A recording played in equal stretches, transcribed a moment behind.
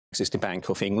is the Bank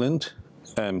of England.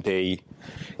 They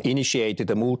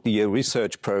initiated a multi-year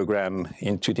research program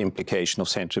into the implication of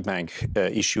central bank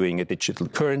issuing a digital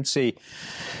currency.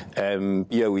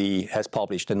 BOE has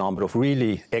published a number of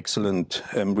really excellent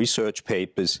research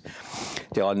papers.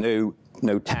 There are no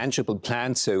tangible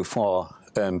plans so far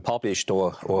published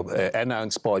or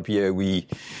announced by BOE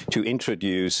to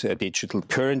introduce a digital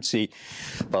currency,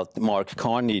 but Mark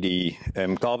Carney, the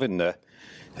governor,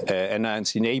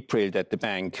 announced in April that the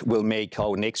bank will make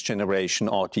our next generation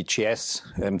RTGS,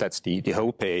 that's the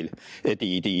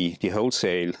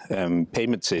wholesale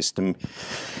payment system,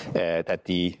 that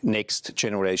the next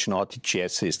generation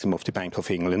RTGS system of the Bank of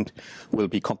England will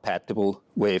be compatible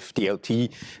with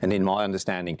DLT, and in my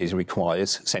understanding this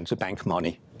requires central bank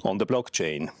money on the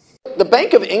blockchain. The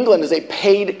Bank of England is a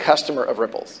paid customer of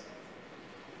Ripple's.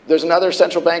 There's another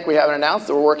central bank we haven't announced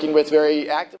that we're working with very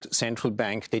actively. Central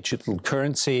bank digital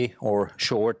currency, or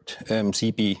short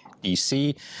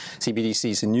CBDC. CBDC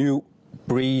is a new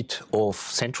breed of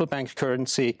central bank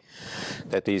currency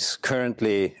that is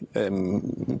currently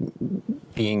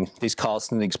being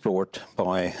discussed and explored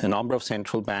by a number of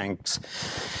central banks.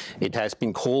 It has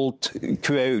been called,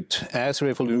 quote, as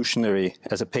revolutionary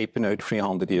as a paper note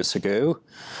 300 years ago.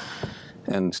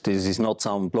 And this is not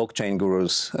some blockchain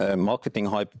guru's marketing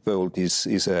hyperbole. This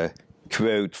is a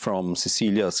quote from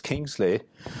Cecilia Kingsley,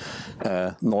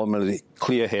 normally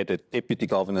clear-headed deputy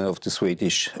governor of the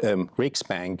Swedish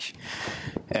Riksbank.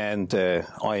 And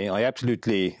I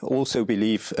absolutely also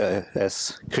believe,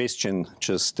 as Christian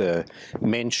just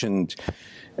mentioned,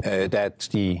 that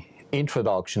the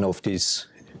introduction of this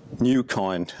new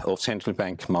kind of central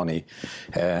bank money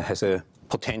has a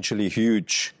potentially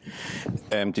huge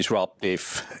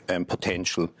disruptive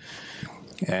potential,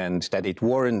 and that it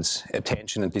warrants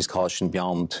attention and discussion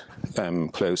beyond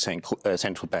close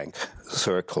central bank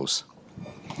circles.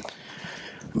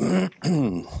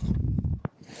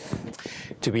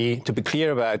 To be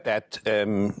clear about that,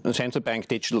 central bank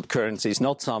digital currency is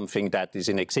not something that is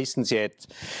in existence yet.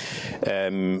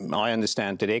 I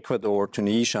understand that Ecuador,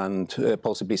 Tunisia, and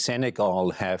possibly Senegal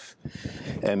have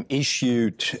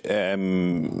issued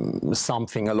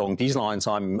something along these lines.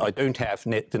 I don't have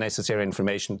the necessary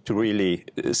information to really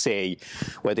say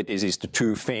whether this is the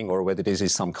true thing or whether this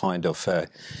is some kind of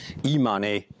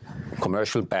e-money,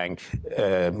 commercial bank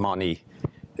money,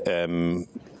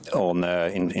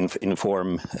 in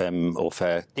form of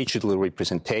a digital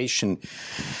representation.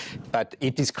 But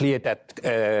it is clear that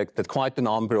that quite a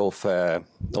number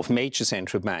of major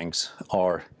central banks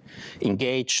are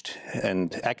engaged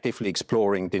and actively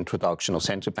exploring the introduction of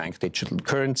central bank digital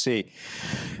currency.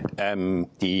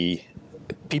 The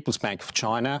People's Bank of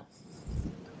China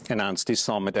announced this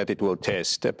summer that it will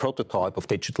test a prototype of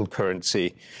digital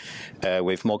currency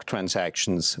with mock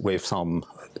transactions with some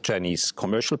Chinese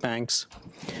commercial banks.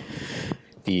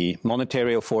 The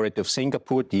Monetary Authority of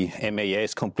Singapore, the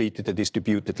MAS, completed a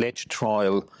distributed ledger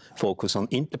trial focused on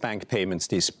interbank payments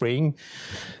this spring.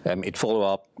 It followed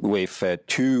up with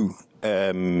two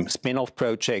spin-off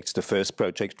projects. The first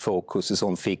project focuses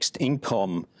on fixed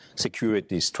income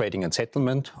securities trading and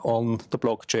settlement on the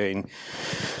blockchain,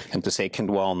 and the second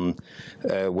one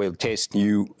will test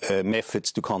new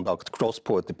methods to conduct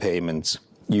cross-border payments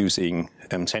using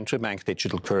central bank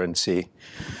digital currency.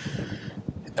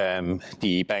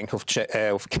 The Bank of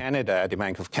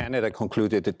Canada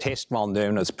concluded a test run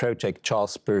known as Project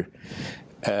Jasper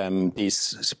this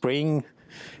spring.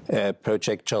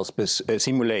 Project Jasper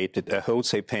simulated a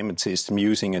wholesale payment system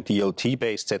using a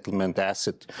DLT-based settlement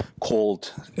asset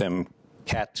called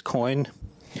Kuhn.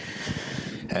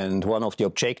 And one of the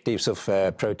objectives of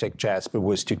Project Jasper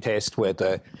was to test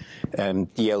whether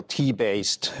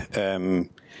DLT-based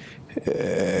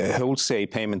wholesale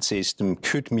payment system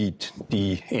could meet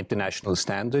the international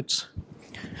standards.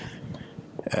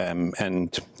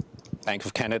 And Bank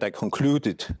of Canada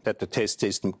concluded that the test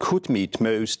system could meet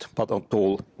most, but not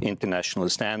all, international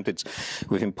standards,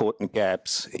 with important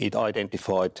gaps it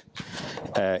identified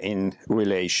in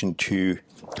relation to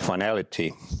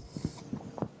finality.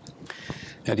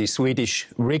 Now, the Swedish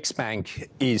Riksbank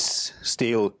is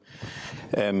still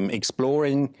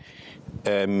exploring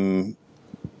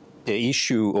the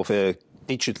issue of a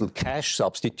digital cash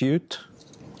substitute.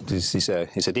 This is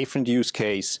a different use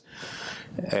case.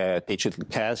 Digital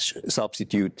cash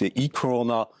substitute, the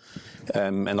e-krona,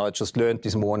 and I just learned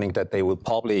this morning that they will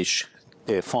publish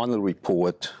the final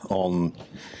report on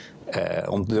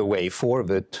the way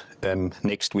forward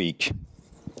next week.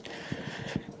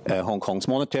 Hong Kong's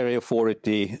Monetary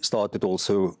Authority started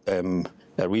also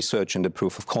research and the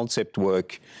proof of concept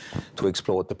work to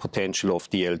explore the potential of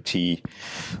DLT.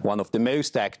 One of the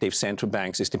most active central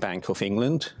banks is the Bank of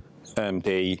England.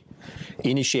 They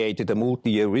initiated a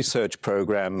multi-year research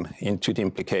program into the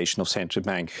implication of central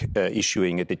bank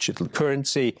issuing a digital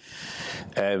currency.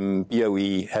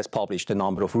 BOE has published a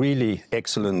number of really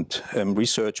excellent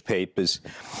research papers.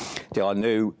 There are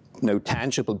no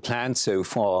tangible plans so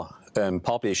far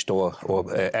published or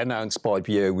announced by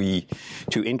BOE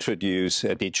to introduce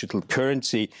a digital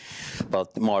currency,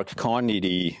 but Mark Carney,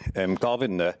 the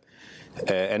governor,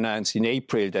 announced in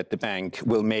April that the bank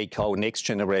will make our next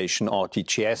generation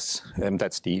RTGS,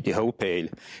 that's the wholesale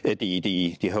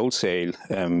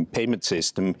payment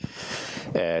system,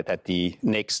 that the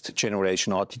next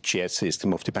generation RTGS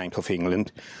system of the Bank of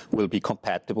England will be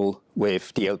compatible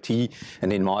with DLT,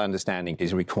 and in my understanding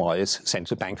this requires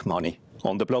central bank money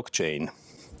on the blockchain.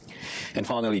 And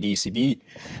finally, the ECB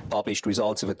published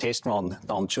results of a test run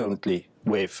done jointly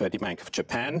with the Bank of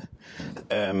Japan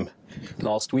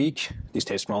last week. This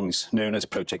test run is known as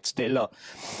Project Stella,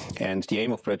 and the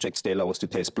aim of Project Stella was to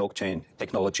test blockchain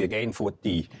technology again for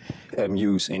the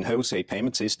use in wholesale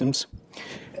payment systems.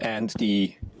 And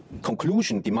the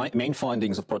conclusion, the main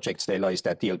findings of Project Stella is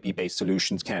that DLP-based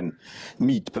solutions can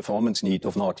meet the performance need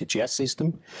of an RTGS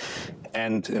system.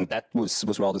 And that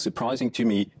was rather surprising to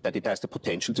me, that it has the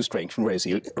potential to strengthen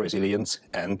resilience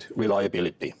and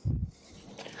reliability.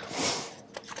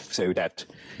 So that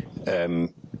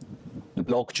the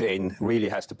blockchain really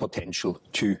has the potential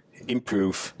to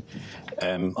improve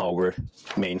our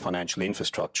main financial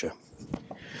infrastructure.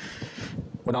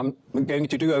 What I'm going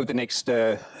to do over the next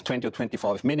 20 or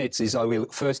 25 minutes is I will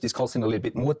first discuss in a little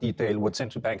bit more detail what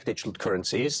central bank digital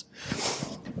currency is.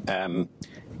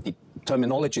 The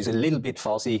terminology is a little bit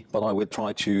fuzzy, but I will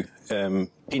try to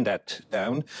pin that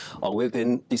down. I will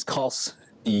then discuss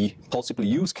the possible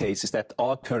use cases that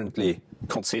are currently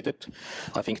considered.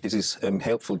 I think this is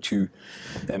helpful to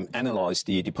analyze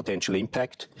the potential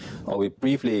impact. I will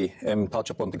briefly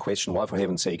touch upon the question why, for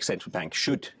heaven's sake, central banks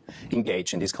should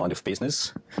engage in this kind of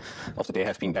business after they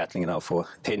have been battling now for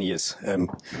 10 years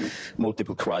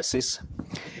multiple crises,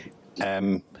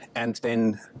 and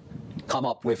then come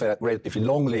up with a relatively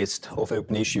long list of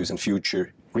open issues and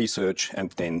future research,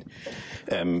 and then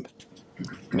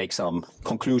make some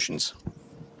conclusions.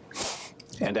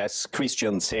 And as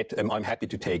Christian said, I'm happy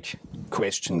to take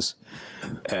questions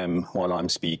while I'm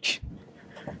speaking,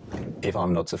 if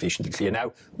I'm not sufficiently clear.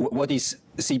 Now, what is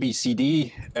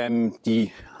CBCD?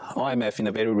 The IMF, in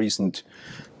a very recent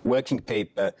working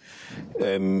paper,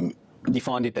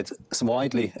 defined it as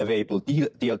widely available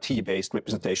DLT-based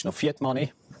representation of fiat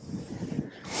money.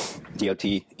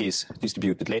 DLT is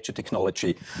distributed ledger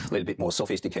technology, a little bit more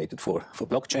sophisticated for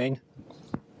blockchain.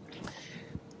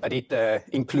 But it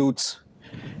includes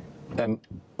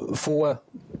 4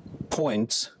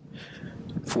 points,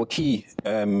 4 key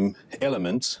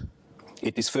elements.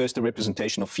 It is first a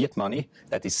representation of fiat money,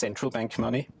 that is central bank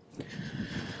money.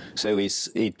 So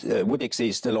it would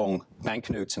exist along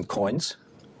banknotes and coins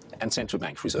and central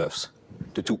bank reserves,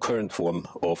 the 2 current forms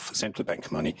of central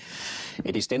bank money.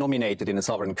 It is denominated in a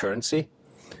sovereign currency.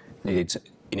 It's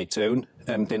in its own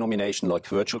denomination, like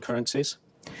virtual currencies.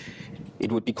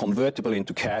 It would be convertible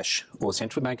into cash or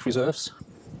central bank reserves,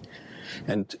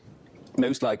 and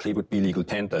most likely would be legal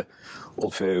tender,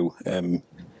 although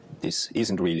this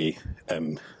isn't really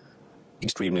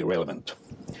extremely relevant.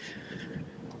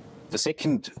 The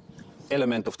second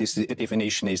element of this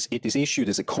definition is it is issued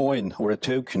as a coin or a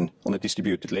token on a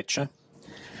distributed ledger,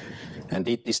 and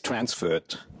it is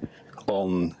transferred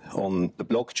on the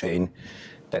blockchain.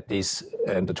 That is,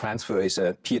 the transfer is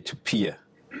a peer-to-peer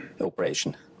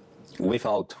operation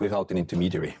without an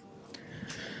intermediary.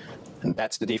 And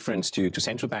that's the difference to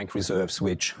central bank reserves,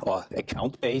 which are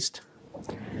account-based.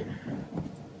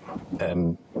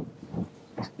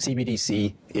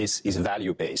 CBDC is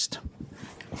value-based.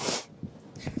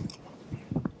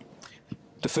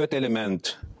 The third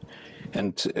element,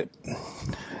 and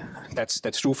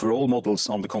that's true for all models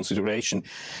under consideration,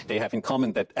 they have in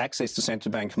common that access to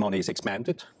central bank money is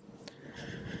expanded.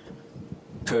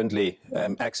 Currently,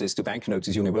 access to banknotes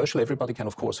is universal. Everybody can,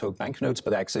 of course, hold banknotes,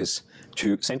 but access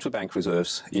to central bank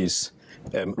reserves is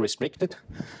restricted,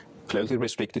 closely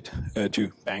restricted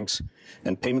to banks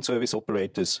and payment service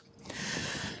operators.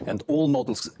 And all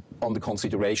models under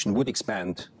consideration would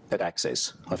expand that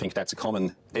access. I think that's a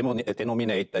common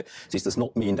denominator. This does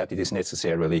not mean that it is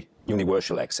necessarily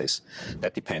universal access.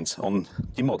 That depends on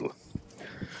the model.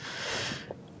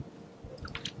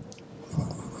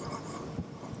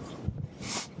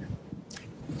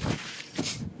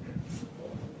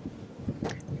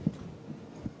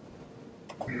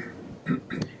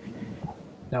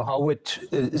 Now, how would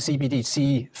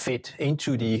CBDC fit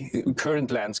into the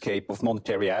current landscape of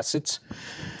monetary assets?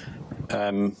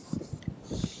 You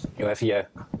have here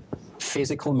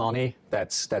physical money,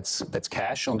 that's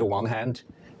cash on the one hand,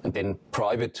 and then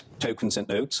private tokens and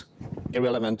notes,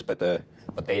 irrelevant, but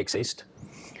they exist.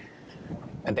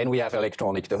 And then we have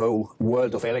the whole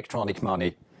world of electronic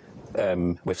money,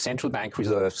 with central bank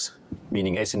reserves,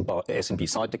 meaning S&P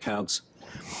side accounts,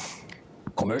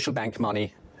 commercial bank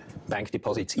money, bank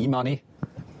deposits, e-money,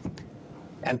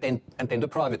 and then the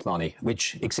private money,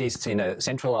 which exists in a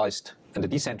centralized and a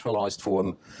decentralized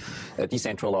form.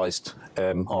 Decentralized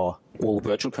are all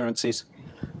virtual currencies,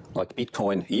 like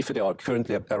Bitcoin, Ether. There are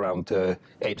currently around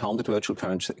 800 virtual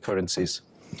currencies.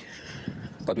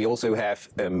 But we also have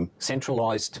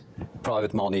centralized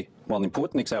private money. One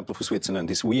important example for Switzerland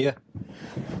is WIR,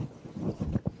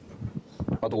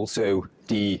 but also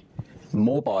the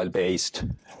mobile-based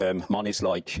monies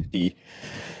like the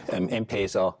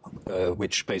M-Pesa,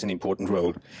 which plays an important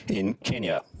role in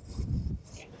Kenya.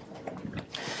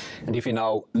 And if you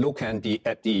now look at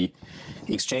the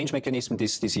exchange mechanism,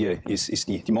 this here is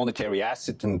the monetary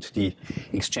asset and the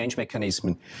exchange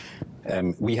mechanism.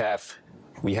 We have,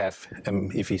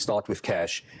 if we start with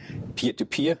cash,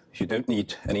 peer-to-peer. You don't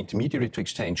need an intermediary to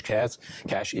exchange cash.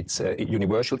 It's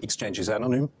universal. Exchange is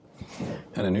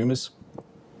anonymous.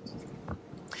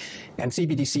 And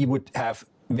CBDC would have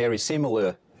very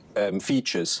similar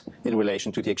features in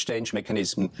relation to the exchange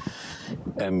mechanism.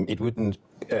 It wouldn't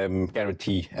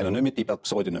guarantee anonymity, but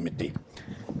pseudonymity.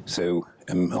 So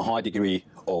a high degree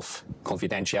of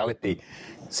confidentiality.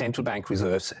 Central bank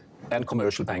reserves and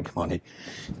commercial bank money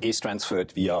is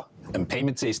transferred via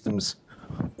payment systems,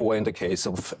 or in the case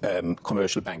of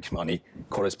commercial bank money,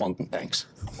 correspondent banks.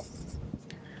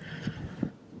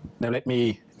 Now let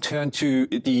me turn to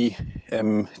the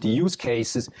use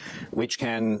cases, which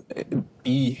can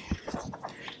be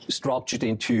structured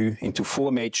into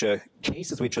four major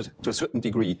cases, which are to a certain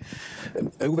degree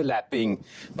overlapping.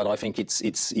 But I think it's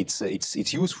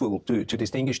useful to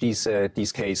distinguish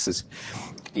these cases.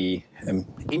 The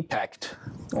impact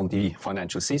on the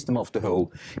financial system of the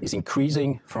whole is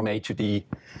increasing from A to D,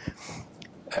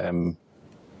 and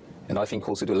I think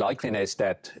also the likeliness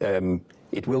that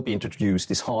it will be introduced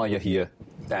is higher here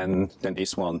than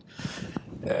this one.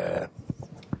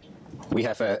 We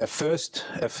have a first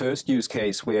use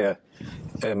case where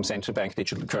central bank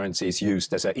digital currency is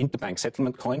used as an interbank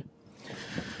settlement coin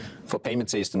for payment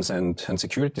systems and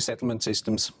security settlement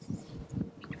systems.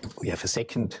 We have a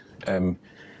second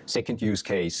use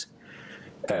case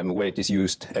where it is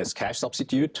used as cash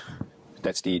substitute.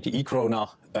 That's the e-krona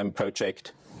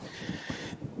project.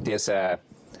 There's an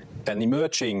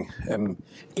emerging,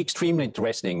 extremely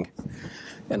interesting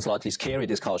and slightly scary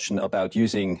discussion about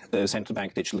using the central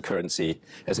bank digital currency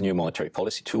as a new monetary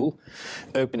policy tool,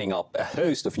 opening up a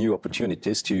host of new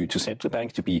opportunities to central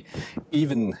bank to be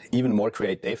even more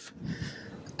creative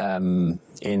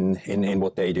in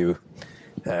what they do.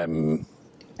 And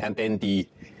then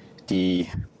the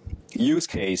use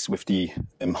case with the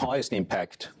highest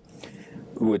impact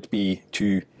would be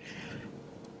to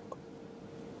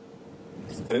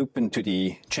open to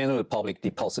the general public the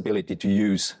possibility to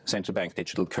use central bank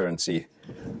digital currency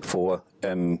for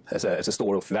as a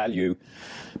store of value,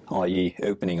 i.e.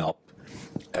 opening up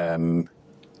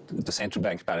the central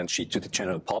bank balance sheet to the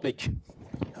general public.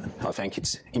 I think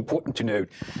it's important to note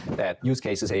that use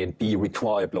cases A and B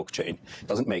require blockchain. It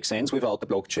doesn't make sense without the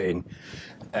blockchain.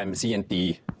 C and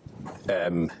D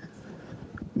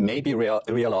may be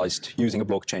realized using a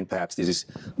blockchain. Perhaps this is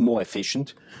more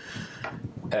efficient.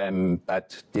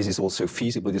 But this is also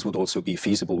feasible. This would also be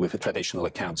feasible with a traditional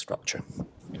account structure.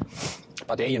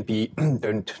 But A and B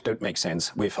don't make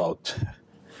sense without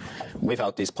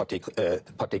this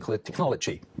particular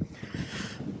technology.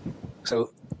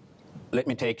 So let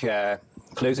me take a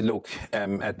closer look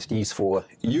at these four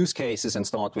use cases and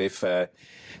start with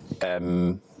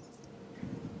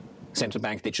central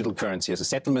bank digital currency as a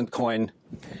settlement coin.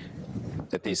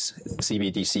 That this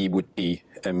CBDC would be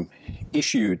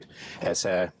issued as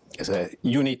a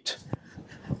unit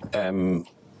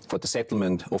for the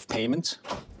settlement of payments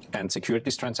and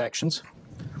securities transactions.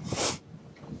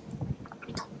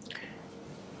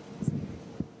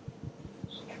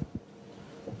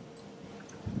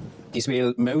 This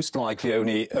will most likely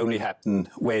only happen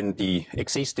when the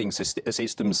existing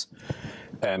systems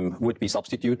would be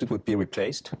substituted, would be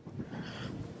replaced.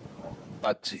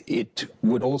 But it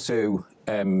would also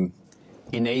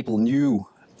enable new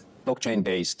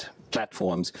blockchain-based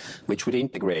platforms which would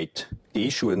integrate the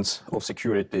issuance of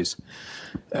securities,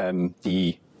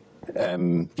 the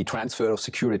transfer of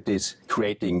securities,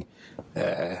 creating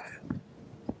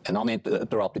an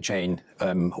uninterrupted chain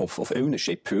of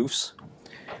ownership proofs,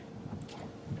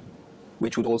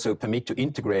 which would also permit to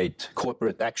integrate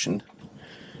corporate action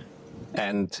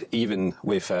and even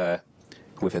with a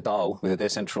DAO, with a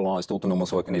decentralized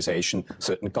autonomous organization,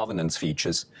 certain governance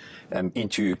features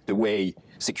into the way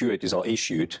securities are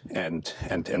issued and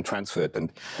transferred.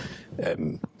 And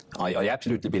I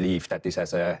absolutely believe that this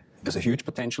has a huge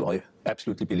potential. I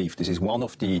absolutely believe this is one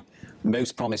of the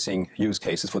most promising use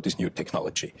cases for this new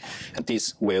technology. And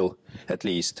this will, at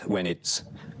least when it's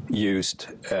used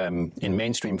in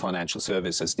mainstream financial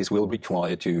services, this will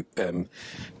require to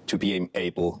be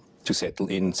able to settle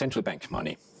in central bank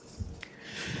money.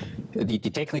 The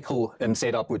technical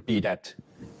setup would be that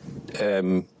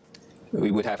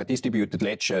we would have a distributed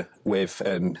ledger with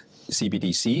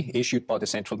CBDC issued by the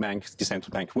central bank. The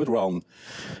central bank would run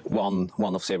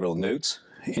one of several nodes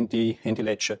in the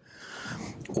ledger.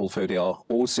 Although there are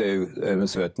also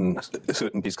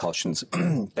certain discussions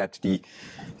that the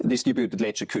distributed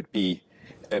ledger could be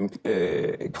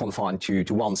confined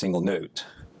to one single node,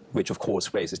 which of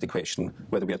course raises the question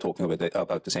whether we are talking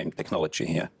about the same technology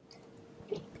here.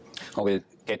 I will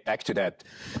get back to that.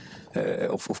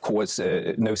 Of course,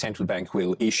 no central bank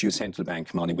will issue central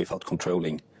bank money without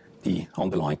controlling the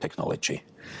underlying technology.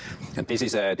 And this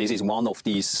is one of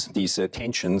these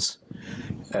tensions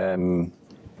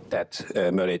that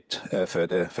merit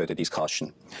further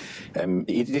discussion.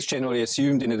 It is generally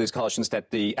assumed in the discussions that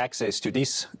the access to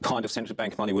this kind of central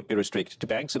bank money would be restricted to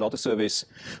banks and other service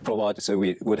providers, so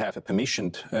we would have a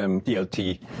permissioned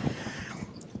DLT.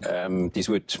 This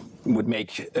would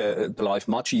make the life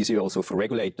much easier also for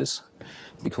regulators,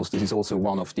 because this is also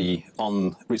one of the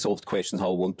unresolved questions: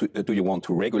 how do you want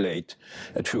to regulate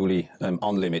a truly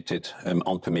unlimited,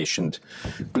 unpermissioned,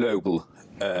 global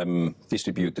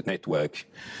distributed network?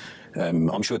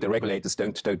 I'm sure the regulators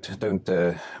don't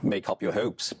make up your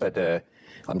hopes, but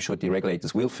I'm sure the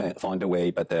regulators will find a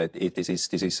way. But this is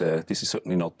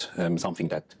certainly not something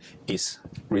that is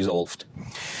resolved.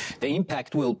 The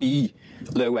impact will be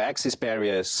lower access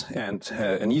barriers and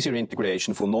an easier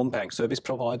integration for non-bank service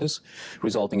providers,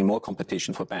 resulting in more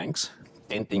competition for banks,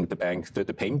 denting the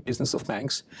payment business of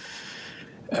banks.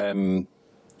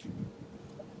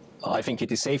 I think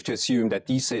it is safe to assume that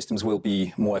these systems will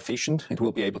be more efficient. It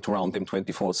will be able to run them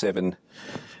 24/7.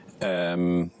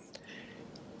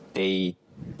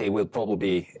 They will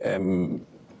probably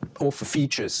offer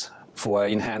features for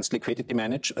enhanced liquidity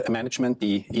management.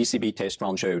 The ECB test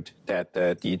run showed that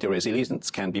the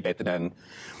resilience can be better than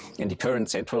in the current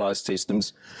centralized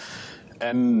systems.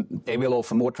 They will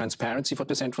offer more transparency for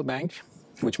the central bank,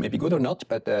 which may be good or not,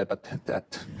 but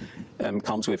that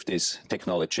comes with this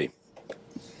technology.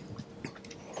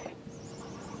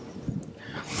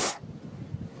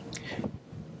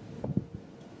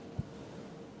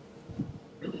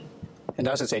 And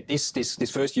as I said,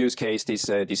 this first use case,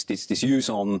 this use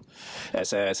on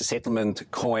as a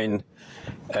settlement coin,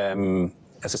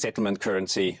 as a settlement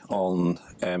currency on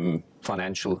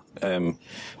financial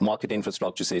market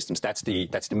infrastructure systems, that's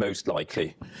the most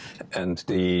likely and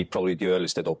probably the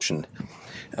earliest adoption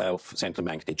of central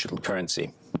bank digital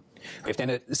currency. We have then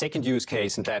a second use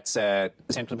case, and that's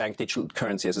central bank digital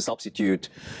currency as a substitute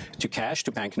to cash,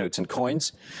 to banknotes and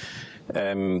coins.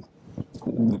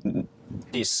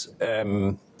 This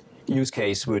use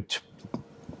case would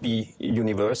be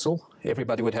universal.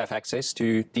 Everybody would have access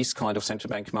to this kind of central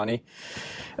bank money.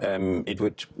 It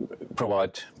would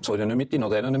provide pseudonymity,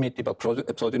 not anonymity, but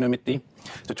pseudonymity.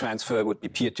 The transfer would be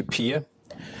peer-to-peer,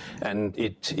 and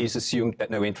it is assumed that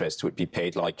no interest would be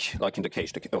paid, like in the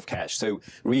case of cash. So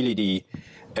really,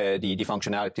 the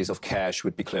functionalities of cash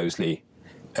would be closely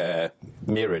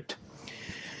mirrored.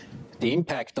 The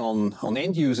impact on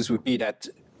end users would be that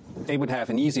they would have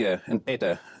an easier and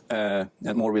better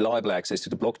and more reliable access to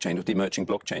the blockchain, of the emerging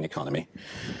blockchain economy.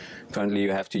 Currently,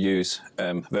 you have to use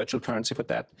virtual currency for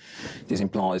that. This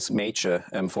implies major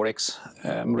forex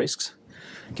risks.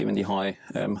 Given the high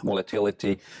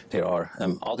volatility, there are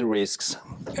other risks,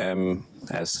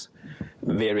 as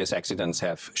various accidents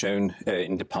have shown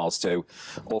in the past. So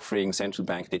offering central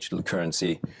bank digital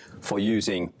currency for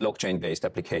using blockchain-based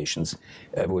applications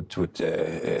would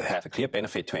have a clear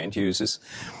benefit to end users.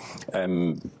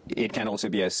 It can also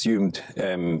be assumed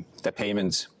that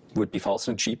payments would be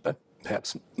faster and cheaper,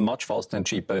 perhaps much faster and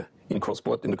cheaper in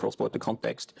the cross-border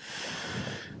context.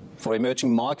 For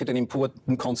emerging market, an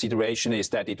important consideration is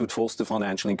that it would foster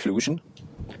financial inclusion.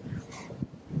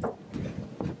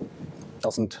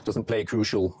 Doesn't play a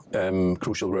crucial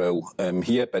role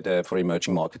here, but for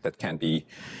emerging market, that can be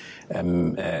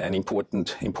an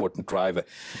important driver.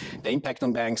 The impact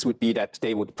on banks would be that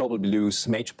they would probably lose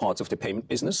major parts of the payment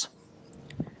business.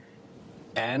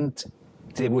 and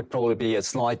there would probably be a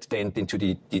slight dent into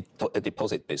the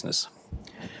deposit business.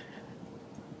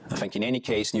 I think in any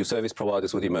case, new service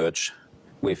providers would emerge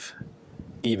with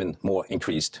even more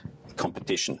increased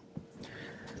competition.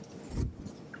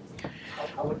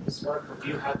 How would this work? Do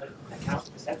you have an account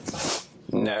with the central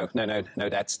bank? No.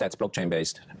 That's blockchain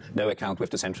based. No account with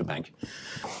the central bank.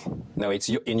 No, it's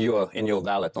in your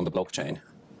wallet on the blockchain.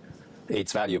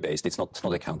 It's value based. It's not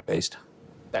account based.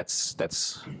 That's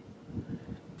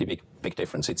the big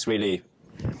difference. It's really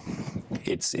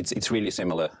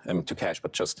similar to cash,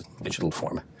 but just digital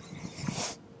form.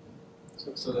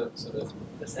 So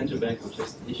the central bank will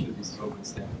just issue these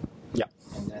tokens then. Yeah.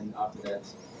 And then after that,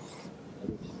 it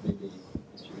will be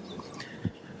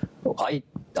distributed.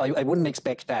 I wouldn't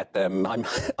expect that. I'm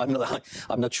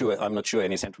not sure. I'm not sure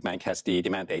any central bank has the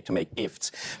mandate to make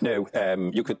gifts. No,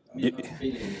 you could. I'm not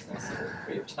feeling it's necessarily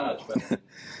free of charge, but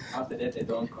after that they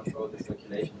don't control the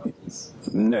circulation of these.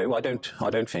 No, I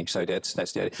don't think so. That's the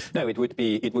idea. No, it would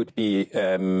be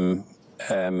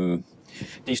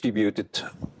distributed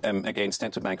against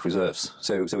central bank reserves.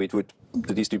 So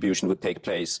the distribution would take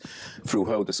place through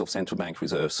holders of central bank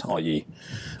reserves, i.e.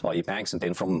 banks, and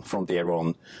then from there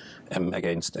on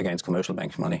against commercial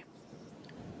bank money.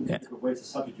 Yeah. Where it's a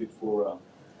substitute for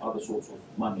other sorts of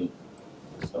money.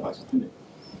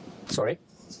 Sorry?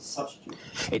 It's a substitute.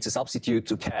 It's a substitute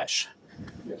to cash.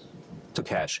 Yes. To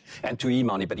cash and to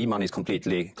e-money, but e-money is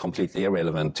completely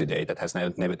irrelevant today. That has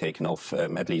never taken off,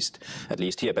 at least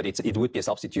here. But it would be a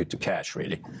substitute to cash,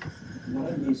 really.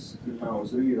 What is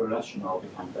really rational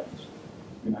behind that?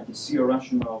 I mean, I can see a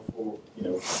rationale for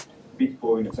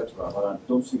Bitcoin, etc., but I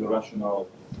don't see the rationale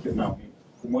now. I mean,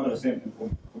 from what I understand, and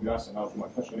from your answer now, my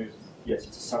question is, yes,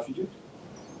 it's a substitute.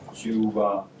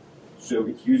 So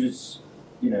it uses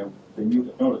the new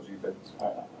technology, but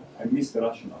I miss the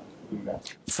rationale.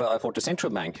 For the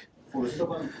central bank? For the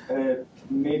central bank,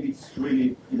 maybe it's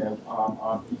really,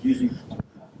 using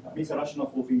it's a rational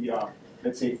for the,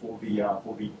 let's say, for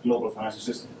the global financial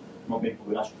system, not maybe for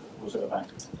the national, for the central bank.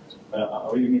 I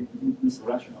really miss the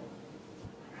rational.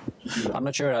 I'm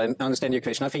not sure I understand your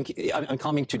question. I think I'm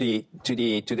coming to the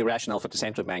rationale for the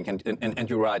central bank, and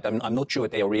you're right. I'm not sure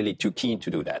they are really too keen to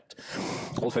do that.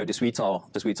 Although the Swedes are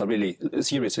really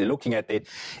seriously looking at it.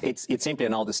 It's simply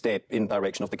another step in the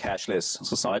direction of the cashless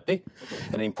society,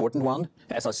 an important one.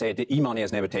 As I said, the e-money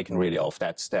has never taken really off.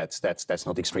 That's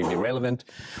not extremely relevant.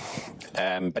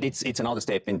 But it's another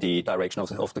step in the direction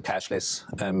of the cashless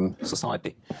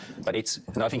society. But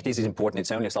and I think this is important.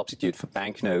 It's only a substitute for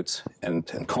banknotes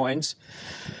and coins.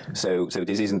 So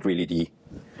this isn't really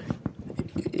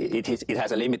it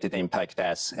has a limited impact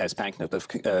as banknotes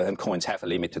and coins have a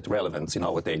limited relevance in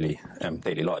our daily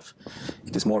life.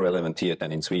 It is more relevant here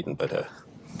than in Sweden, but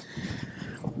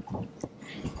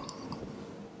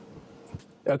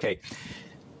okay.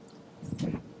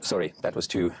 Sorry, that was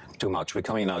too much. We're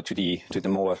coming now to the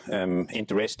more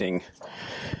interesting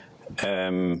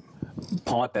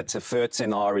part. That's a third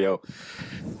scenario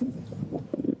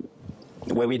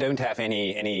where we don't have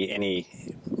any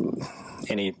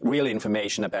real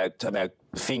information about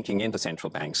thinking in the central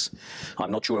banks.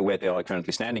 I'm not sure where they are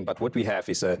currently standing, but what we have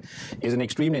is an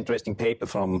extremely interesting paper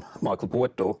from Michael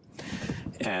Porto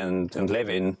and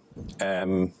Levin,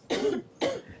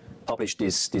 published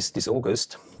this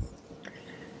August,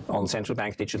 on central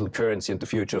bank digital currency and the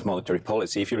future of monetary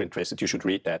policy. If you're interested, you should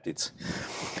read that. It's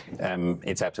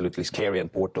absolutely scary,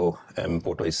 and Porto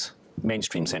is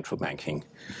mainstream central banking.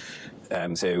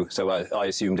 So I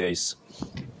assume this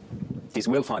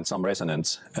will find some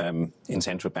resonance in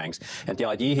central banks. And the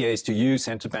idea here is to use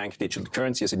central bank digital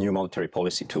currency as a new monetary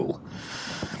policy tool.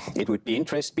 It would be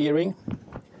interest-bearing.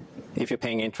 If you're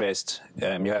paying interest,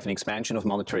 you have an expansion of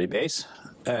monetary base.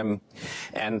 And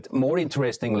more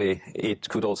interestingly, it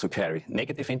could also carry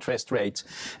negative interest rates,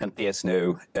 and there's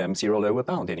no zero lower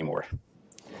bound anymore.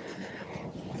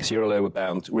 Zero lower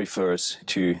bound refers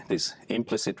to this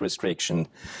implicit restriction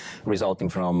resulting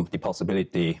from the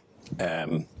possibility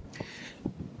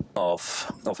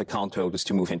of account holders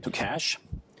to move into cash.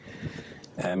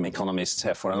 Economists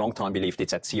have for a long time believed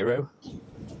it's at zero.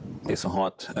 There's a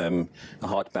hard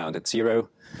bound at 0%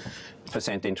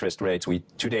 interest rates. We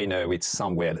today know it's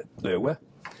somewhere lower,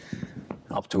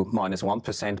 up to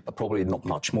 -1%, but probably not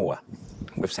much more.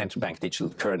 With central bank digital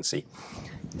currency,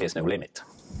 there's no limit.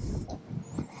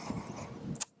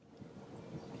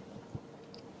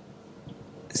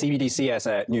 CBDC as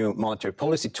a new monetary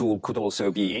policy tool could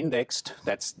also be indexed.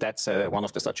 That's one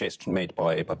of the suggestions made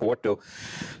by Porto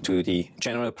to the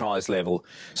general price level.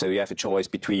 So you have a choice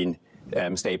between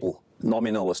stable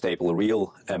nominal or stable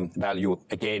real value,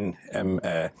 again,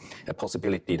 a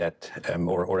possibility that,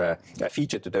 or a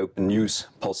feature that open news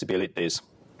possibilities,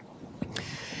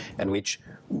 and which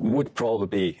would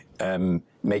probably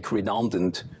make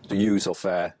redundant the use of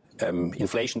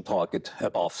inflation target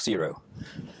above 0.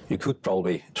 You could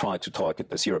probably try to target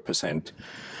the 0%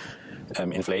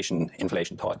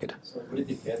 inflation target. So would it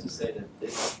be fair to say that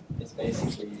this is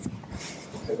basically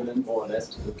equivalent more or less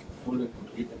to the full and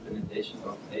complete implementation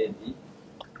of A and D?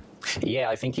 Yeah,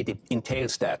 I think it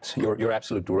entails that. You're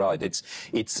absolutely right.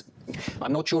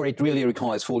 I'm not sure it really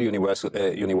requires full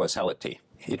universality.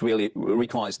 It really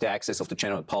requires the access of the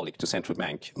general public to central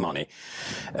bank money.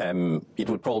 It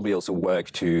would probably also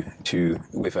work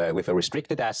with a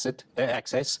restricted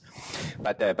access,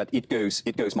 but it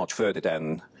goes much further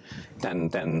than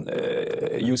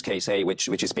use case A,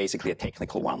 which is basically a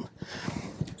technical one.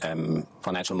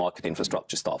 Financial market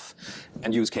infrastructure stuff,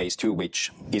 and use case 2,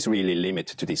 which is really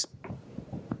limited to this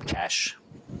cash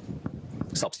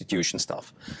substitution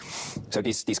stuff. So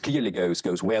this clearly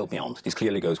goes well beyond. This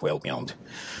clearly goes well beyond.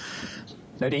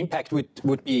 Now the impact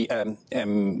would be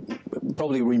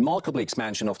probably remarkable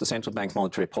expansion of the central bank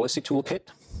monetary policy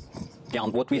toolkit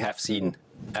beyond what we have seen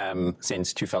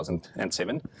since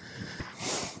 2007.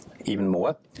 Even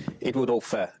more, it would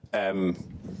offer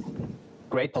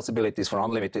great possibilities for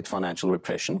unlimited financial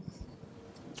repression.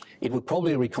 It would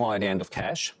probably require the end of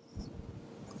cash.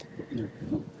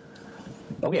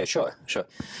 Oh yeah, sure.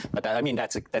 But I mean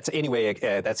that's anyway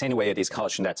a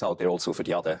discussion that's out there also for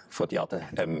the other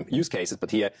use cases.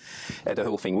 But here, the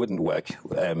whole thing wouldn't work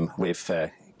with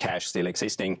cash still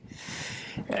existing,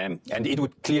 and it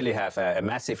would clearly have a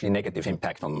massively negative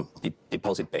impact on the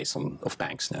deposit base of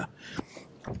banks now.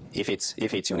 If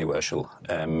it's universal,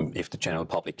 if the general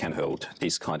public can hold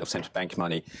this kind of central bank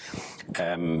money,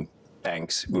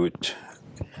 banks would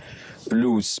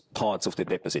lose parts of the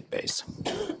deposit base.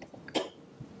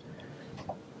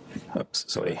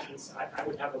 Oops, sorry. I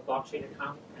would have a blockchain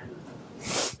account and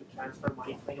could transfer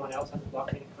money to anyone else on the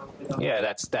blockchain account without. Yeah,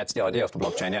 that's the idea of the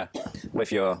blockchain. Yeah,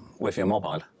 with your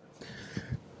mobile.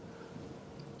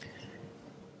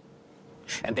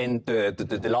 And then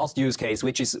the last use case,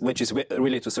 which is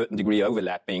really to a certain degree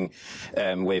overlapping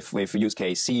with use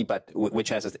case C, but which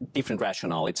has a different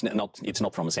rationale. It's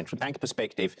not from a central bank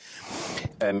perspective.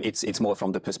 It's more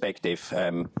from the perspective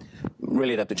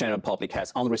really that the general public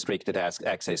has unrestricted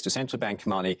access to central bank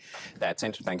money. That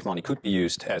central bank money could be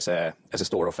used as a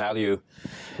store of value,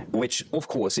 which of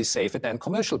course is safer than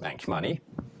commercial bank money.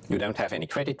 You don't have any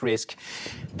credit risk,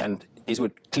 and this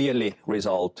would clearly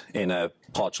result in a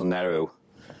partial narrow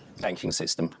banking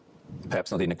system,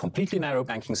 perhaps not in a completely narrow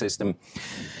banking system.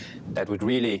 That would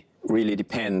really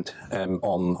depend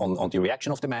on the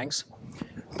reaction of the banks.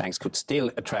 Banks could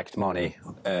still attract money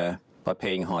by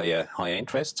paying higher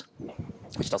interest,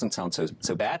 which doesn't sound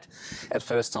so bad at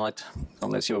first sight,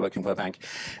 unless you're working for a bank.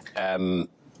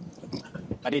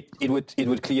 But it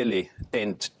would clearly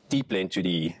dent deeply into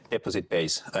the deposit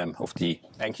base of the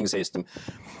banking system,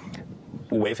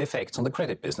 with effects on the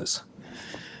credit business.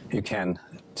 You can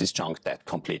disjunct that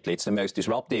completely. It's the most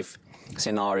disruptive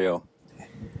scenario,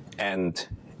 and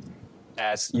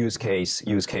as use case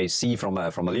C from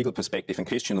a legal perspective, and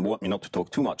Christian want me not to talk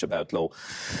too much about law,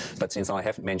 but since I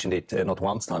haven't mentioned it not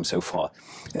once time so far,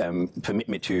 permit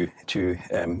me to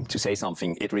say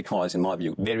something. It requires, in my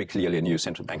view, very clearly a new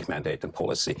central bank mandate and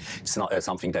policy. It's not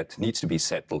something that needs to be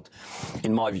settled,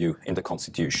 in my view, in the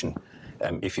Constitution,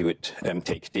 if you would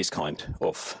take this kind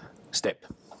of step.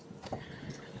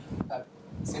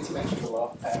 Since you mentioned the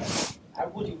law, how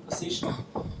would you position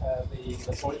the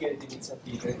Vollgeld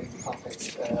initiative in the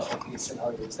context of these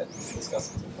scenarios that we've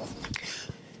discussed so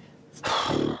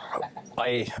far?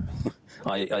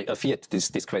 I feared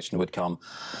this question would come,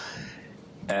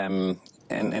 and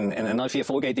I fear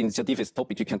Vollgeld initiative is a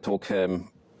topic you can talk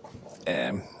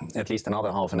at least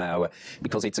another half an hour,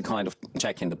 because it's a kind of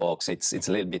check in the box. It's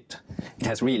a little bit. It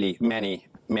has really many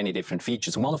different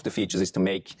features. One of the features is to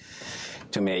make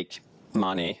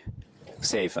money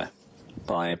safer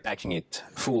by backing it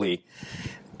fully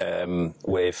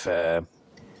with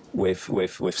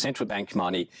central bank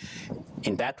money.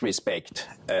 In that respect,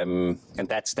 and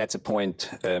that's a point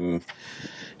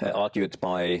argued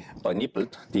by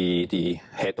Nippelt, the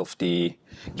head of the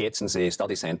Getzensee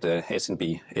Study Center,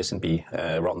 S&B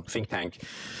run think tank.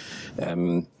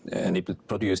 Nippelt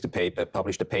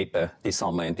published a paper this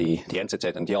summer in the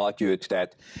NZZ, and he argued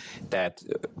that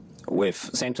with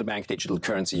central bank digital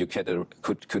currency, you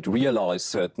could realize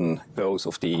certain goals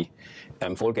of the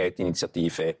Vollgeld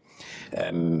initiative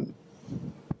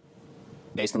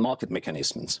based on market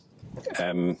mechanisms.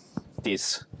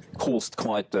 This caused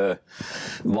quite a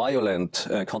violent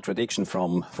contradiction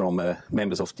from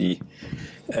members of the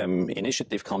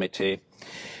initiative committee.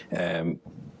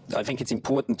 I think it's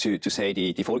important to say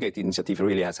the Folgate initiative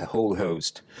really has a whole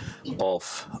host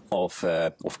of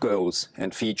goals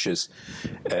and features,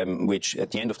 which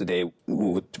at the end of the day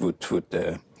would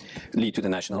lead to the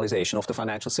nationalization of the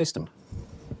financial system.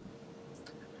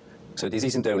 So this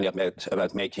isn't only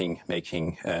about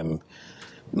making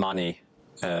money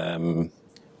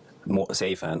more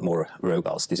safe and more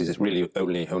robust. This is really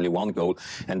only one goal.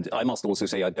 And I must also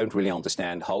say I don't really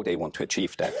understand how they want to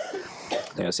achieve that.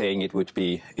 They are saying it would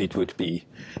be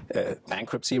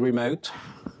bankruptcy remote.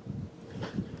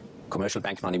 Commercial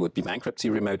bank money would be bankruptcy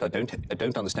remote. I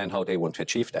don't understand how they want to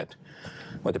achieve that.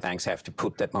 Whether banks have to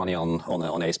put that money on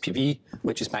SPV,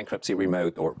 which is bankruptcy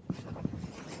remote, or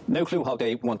no clue how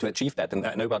they want to achieve that, and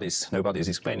nobody's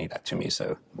explaining that to me.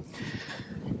 So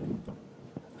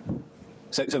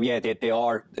yeah, there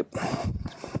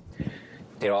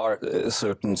are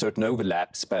certain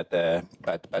overlaps, but the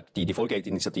Folgate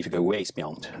initiative go ways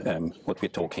beyond what we're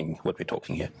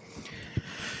talking here.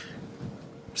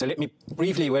 So let me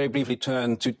very briefly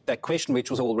turn to that question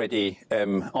which was already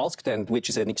asked, and which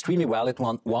is an extremely valid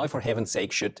one. Why, for heaven's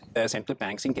sake, should central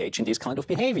banks engage in this kind of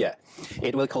behavior?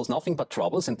 It will cause nothing but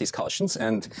troubles and discussions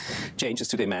and changes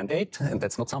to the mandate, and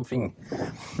that's not something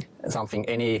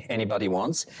anybody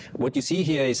wants. What you see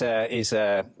here is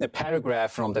a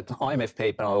paragraph from that IMF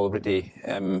paper I already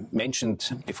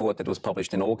mentioned before, that was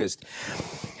published in August.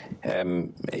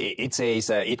 It says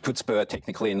it could spur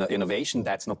technical innovation.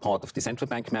 That's not part of the central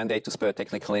bank mandate to spur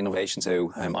technical innovation,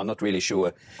 so I'm not really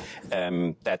sure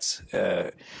that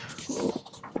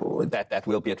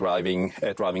will be a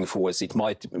driving force. It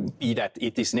might be that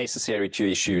it is necessary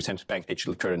to issue central bank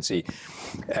digital currency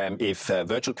if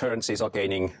virtual currencies are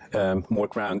gaining more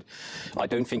ground. I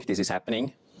don't think this is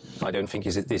happening. I don't think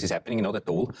this is happening, not at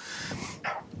all.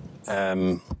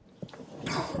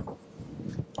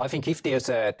 I think if there's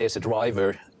a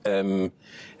driver, an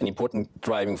important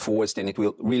driving force, then it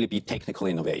will really be technical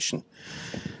innovation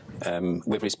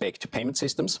with respect to payment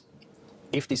systems.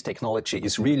 If this technology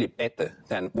is really better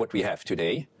than what we have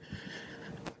today,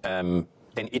 then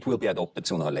it will be adopted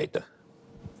sooner or later.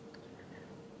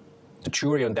 The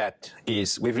jury on that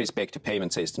is, with respect to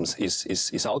payment systems,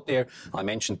 is out there. I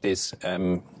mentioned this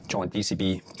joint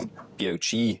ECB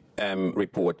BOG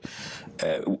report,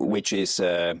 which is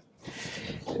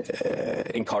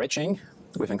encouraging,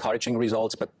 with encouraging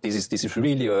results, but this is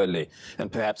really early,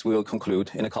 and perhaps we will conclude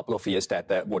in a couple of years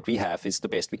that what we have is the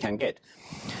best we can get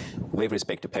with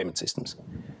respect to payment systems.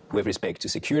 With respect to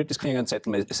securities clearing and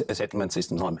settlement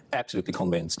systems, I'm absolutely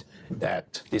convinced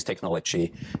that this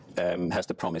technology has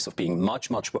the promise of being much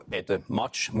better,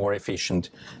 much more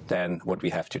efficient than what we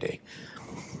have today.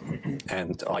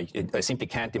 And I simply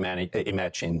can't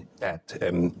imagine that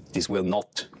this will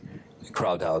not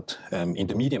crowd out in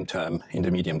the medium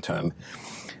term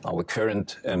our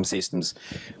current systems,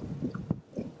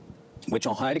 which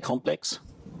are highly complex,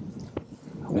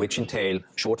 which entail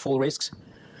shortfall risks.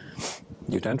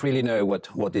 You don't really know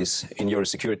what is in your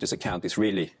securities account is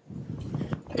really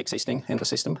existing in the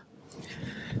system.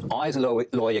 I, as a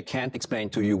lawyer, can't explain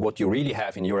to you what you really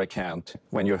have in your account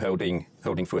when you're holding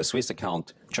for a Swiss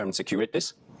account German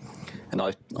securities, and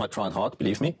I tried hard,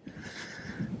 believe me.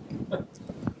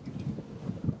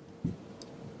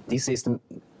 These systems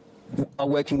are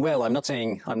working well. I'm not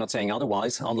saying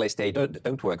otherwise, unless they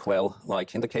don't work well,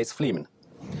 like in the case of Lehman.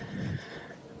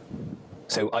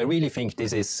 So I really think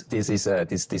this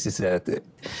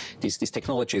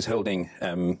technology is holding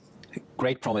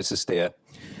great promises there,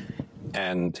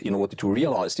 and in order to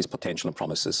realize these potential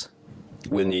promises,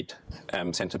 we'll need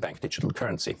central bank digital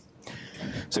currency.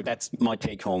 So that's my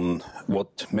take on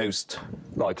what most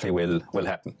likely will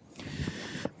happen.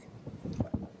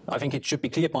 I think it should be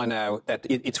clear by now that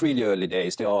it's really early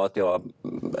days. There are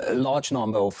a large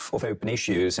number of open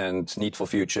issues and need for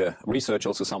future research,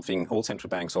 also something all central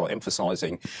banks are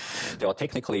emphasizing. There are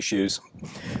technical issues,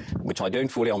 which I don't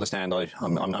fully understand.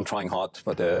 I'm trying hard,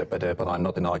 but I'm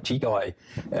not an IT guy.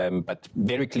 But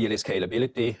very clearly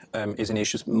scalability is an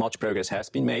issue. Much progress has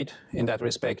been made in that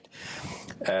respect.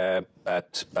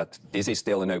 But this is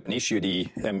still an open issue. The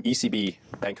ECB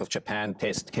Bank of Japan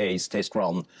test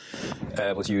run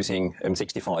was using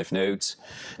 65 nodes,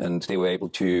 and they were able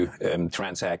to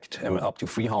transact up to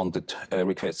 300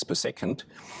 requests per second.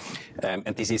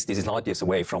 And this is light years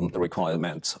away from the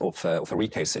requirements of a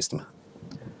retail system.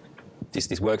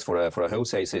 This works for a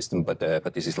wholesale system, but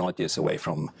this is light years away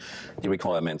from the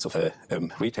requirements of a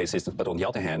retail system. But on the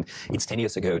other hand, it's 10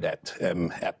 years ago that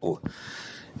Apple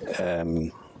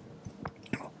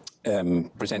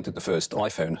presented the first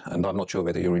iPhone, and I'm not sure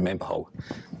whether you remember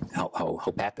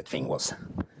how bad that thing was,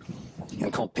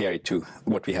 and compare it to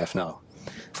what we have now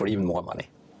for even more money.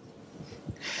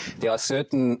 There are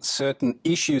certain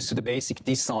issues to the basic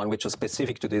design which are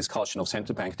specific to the discussion of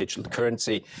central bank digital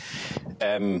currency.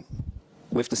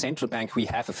 With the central bank, we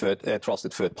have a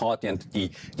trusted third party, and the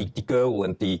goal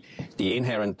and the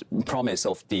inherent promise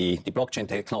of the blockchain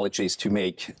technology is to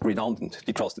make redundant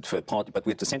the trusted third party. But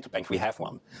with the central bank, we have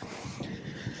one.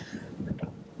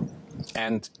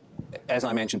 And as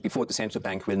I mentioned before, the central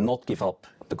bank will not give up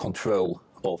the control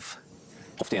of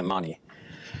their money.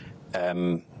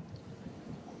 And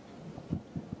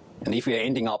if we are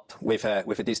ending up with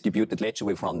a distributed ledger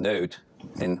with one node,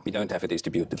 then we don't have a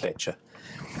distributed ledger.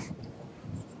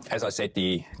 As I said,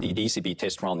 the ECB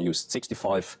test run used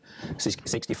 65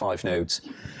 nodes.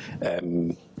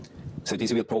 So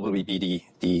this will probably be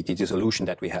the solution,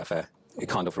 that we have a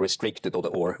kind of restricted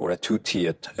or a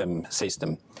two-tiered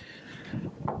system.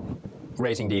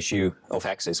 Raising the issue of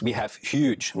access, we have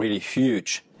really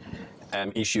huge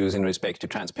issues in respect to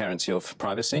transparency of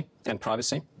privacy.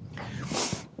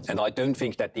 And I don't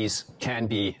think that these can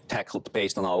be tackled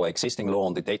based on our existing law,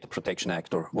 on the Data Protection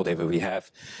Act or whatever we have.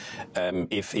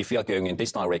 If we are going in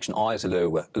this direction, I as a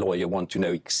lawyer want to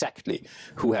know exactly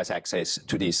who has access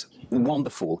to this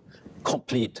wonderful,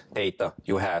 complete data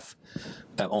you have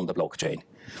on the blockchain.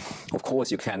 Of course,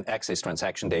 you can access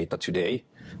transaction data today,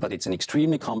 but it's an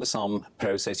extremely cumbersome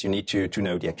process. You need to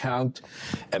know the account.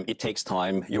 It takes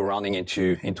time. You're running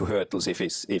into hurdles if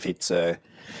it's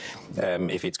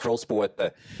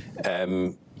cross-border.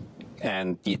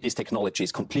 And this technology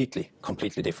is completely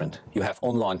different. You have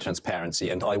online transparency,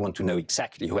 and I want to know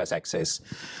exactly who has access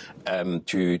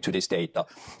to this data.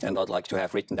 And I'd like to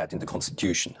have written that in the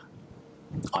Constitution.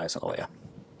 I as a lawyer.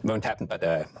 It won't happen, but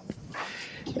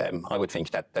I would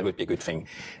think that would be a good thing.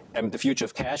 The future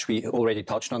of cash, we already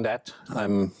touched on that.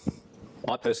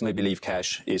 I personally believe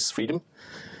cash is freedom,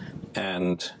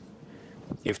 and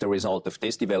if the result of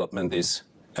this development is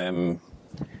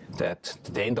that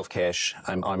the end of cash,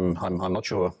 I'm not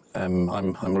sure.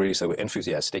 I'm really so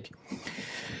enthusiastic.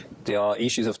 There are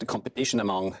issues of the competition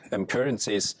among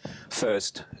currencies.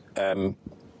 First,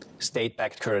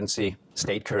 state-backed currency,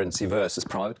 state currency versus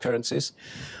private currencies.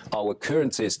 Our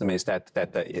current system is that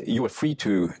you are free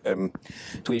to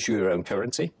issue your own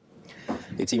currency.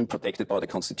 It's even protected by the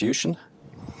Constitution,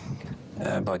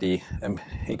 by the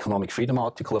Economic Freedom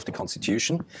Article of the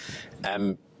Constitution.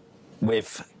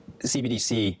 With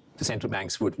CBDC, the central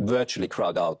banks would virtually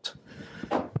crowd out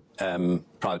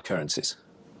private currencies.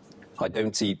 I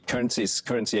don't see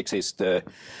currency exist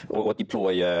or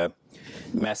deploy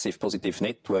massive positive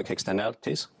network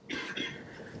externalities,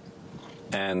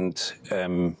 and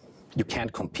you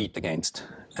can't compete against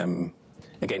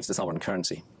the sovereign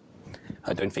currency.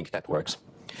 I don't think that works.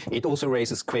 It also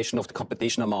raises the question of the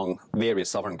competition among various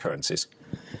sovereign currencies.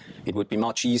 It would be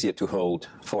much easier to hold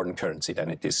foreign currency than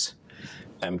it is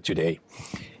today.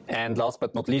 And last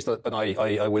but not least, but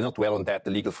I will not dwell on that,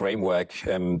 the legal framework.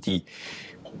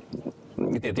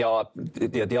 There are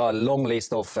a long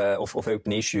list of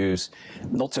open issues.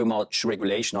 Not so much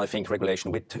regulation. I think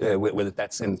regulation with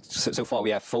that's, and so far we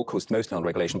have focused mostly on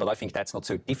regulation. But I think that's not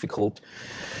so difficult.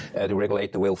 The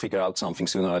regulator will figure out something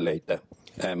sooner or later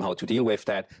how to deal with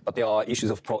that. But there are issues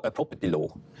of property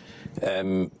law.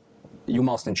 You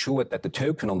must ensure that the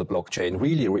token on the blockchain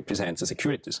really represents the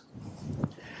securities.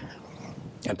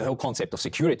 And the whole concept of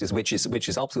securities, which is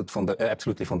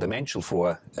absolutely fundamental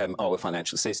for our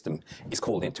financial system, is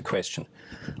called into question.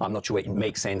 I'm not sure it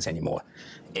makes sense anymore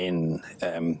in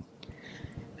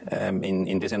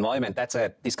this environment. That's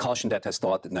a discussion that has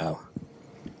started now.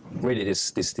 Really,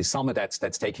 this summer that's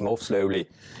taking off slowly,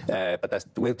 but that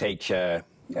will take a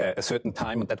certain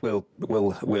time, and that will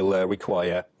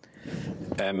require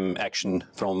action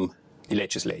from the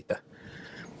legislator.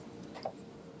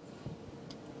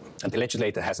 And the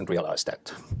legislator hasn't realized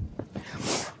that.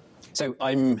 So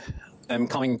I'm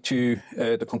coming to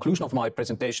the conclusion of my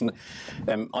presentation.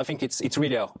 I think it's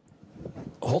really a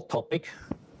hot topic,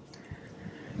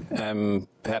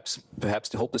 perhaps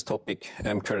the hottest topic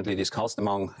currently discussed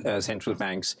among central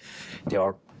banks. There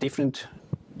are different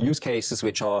use cases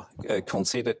which are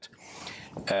considered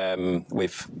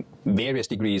with various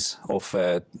degrees of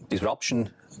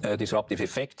disruptive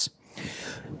effects.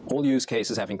 All use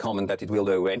cases have in common that it will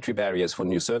lower entry barriers for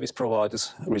new service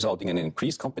providers, resulting in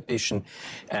increased competition,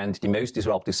 and the most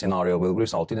disruptive scenario will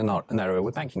result in a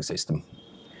narrower banking system.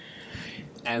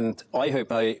 And I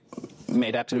hope I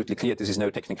made absolutely clear this is no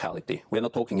technicality. We're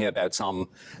not talking here about some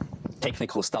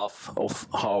technical stuff of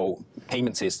how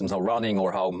payment systems are running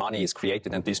or how money is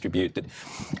created and distributed,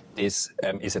 this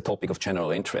is a topic of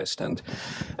general interest. And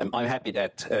I'm happy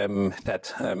that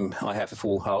I have a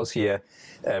full house here,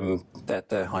 that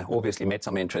I obviously met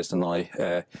some interest, and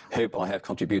I hope I have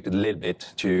contributed a little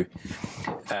bit to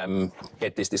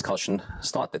get this discussion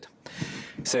started.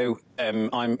 So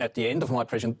I'm at the end of my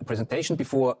presentation.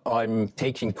 Before I'm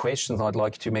taking questions, I'd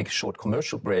like to make a short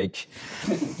commercial break.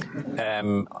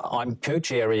 I'm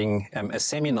co-chairing a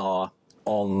seminar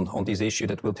on this issue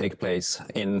that will take place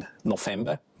in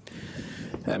November.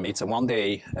 It's a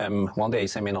one-day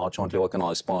seminar jointly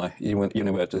organized by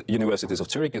Universities of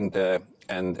Zurich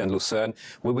and Lucerne.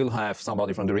 We will have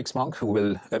somebody from the Riksbank who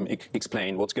will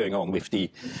explain what's going on with the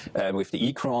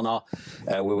e-krona.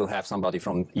 We will have somebody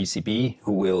from ECB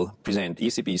who will present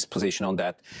ECB's position on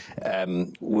that.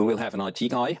 We will have an IT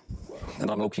guy,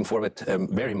 and I'm looking forward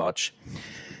very much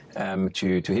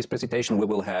to his presentation. We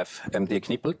will have Dirk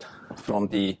Knippelt from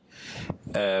the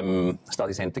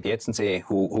Study Center Gietzensee,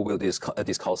 who will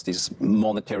discuss this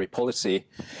monetary policy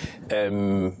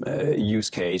use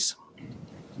case.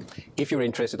 If you're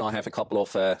interested, I have a couple of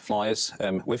flyers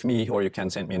with me, or you can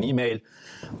send me an email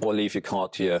or leave your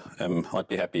card here. I'd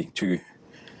be happy to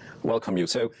welcome you.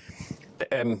 So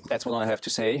that's what I have to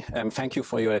say. Thank you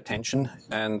for your attention,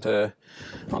 and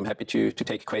I'm happy to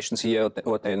take questions here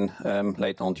or then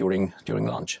later on during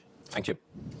lunch. Thank you.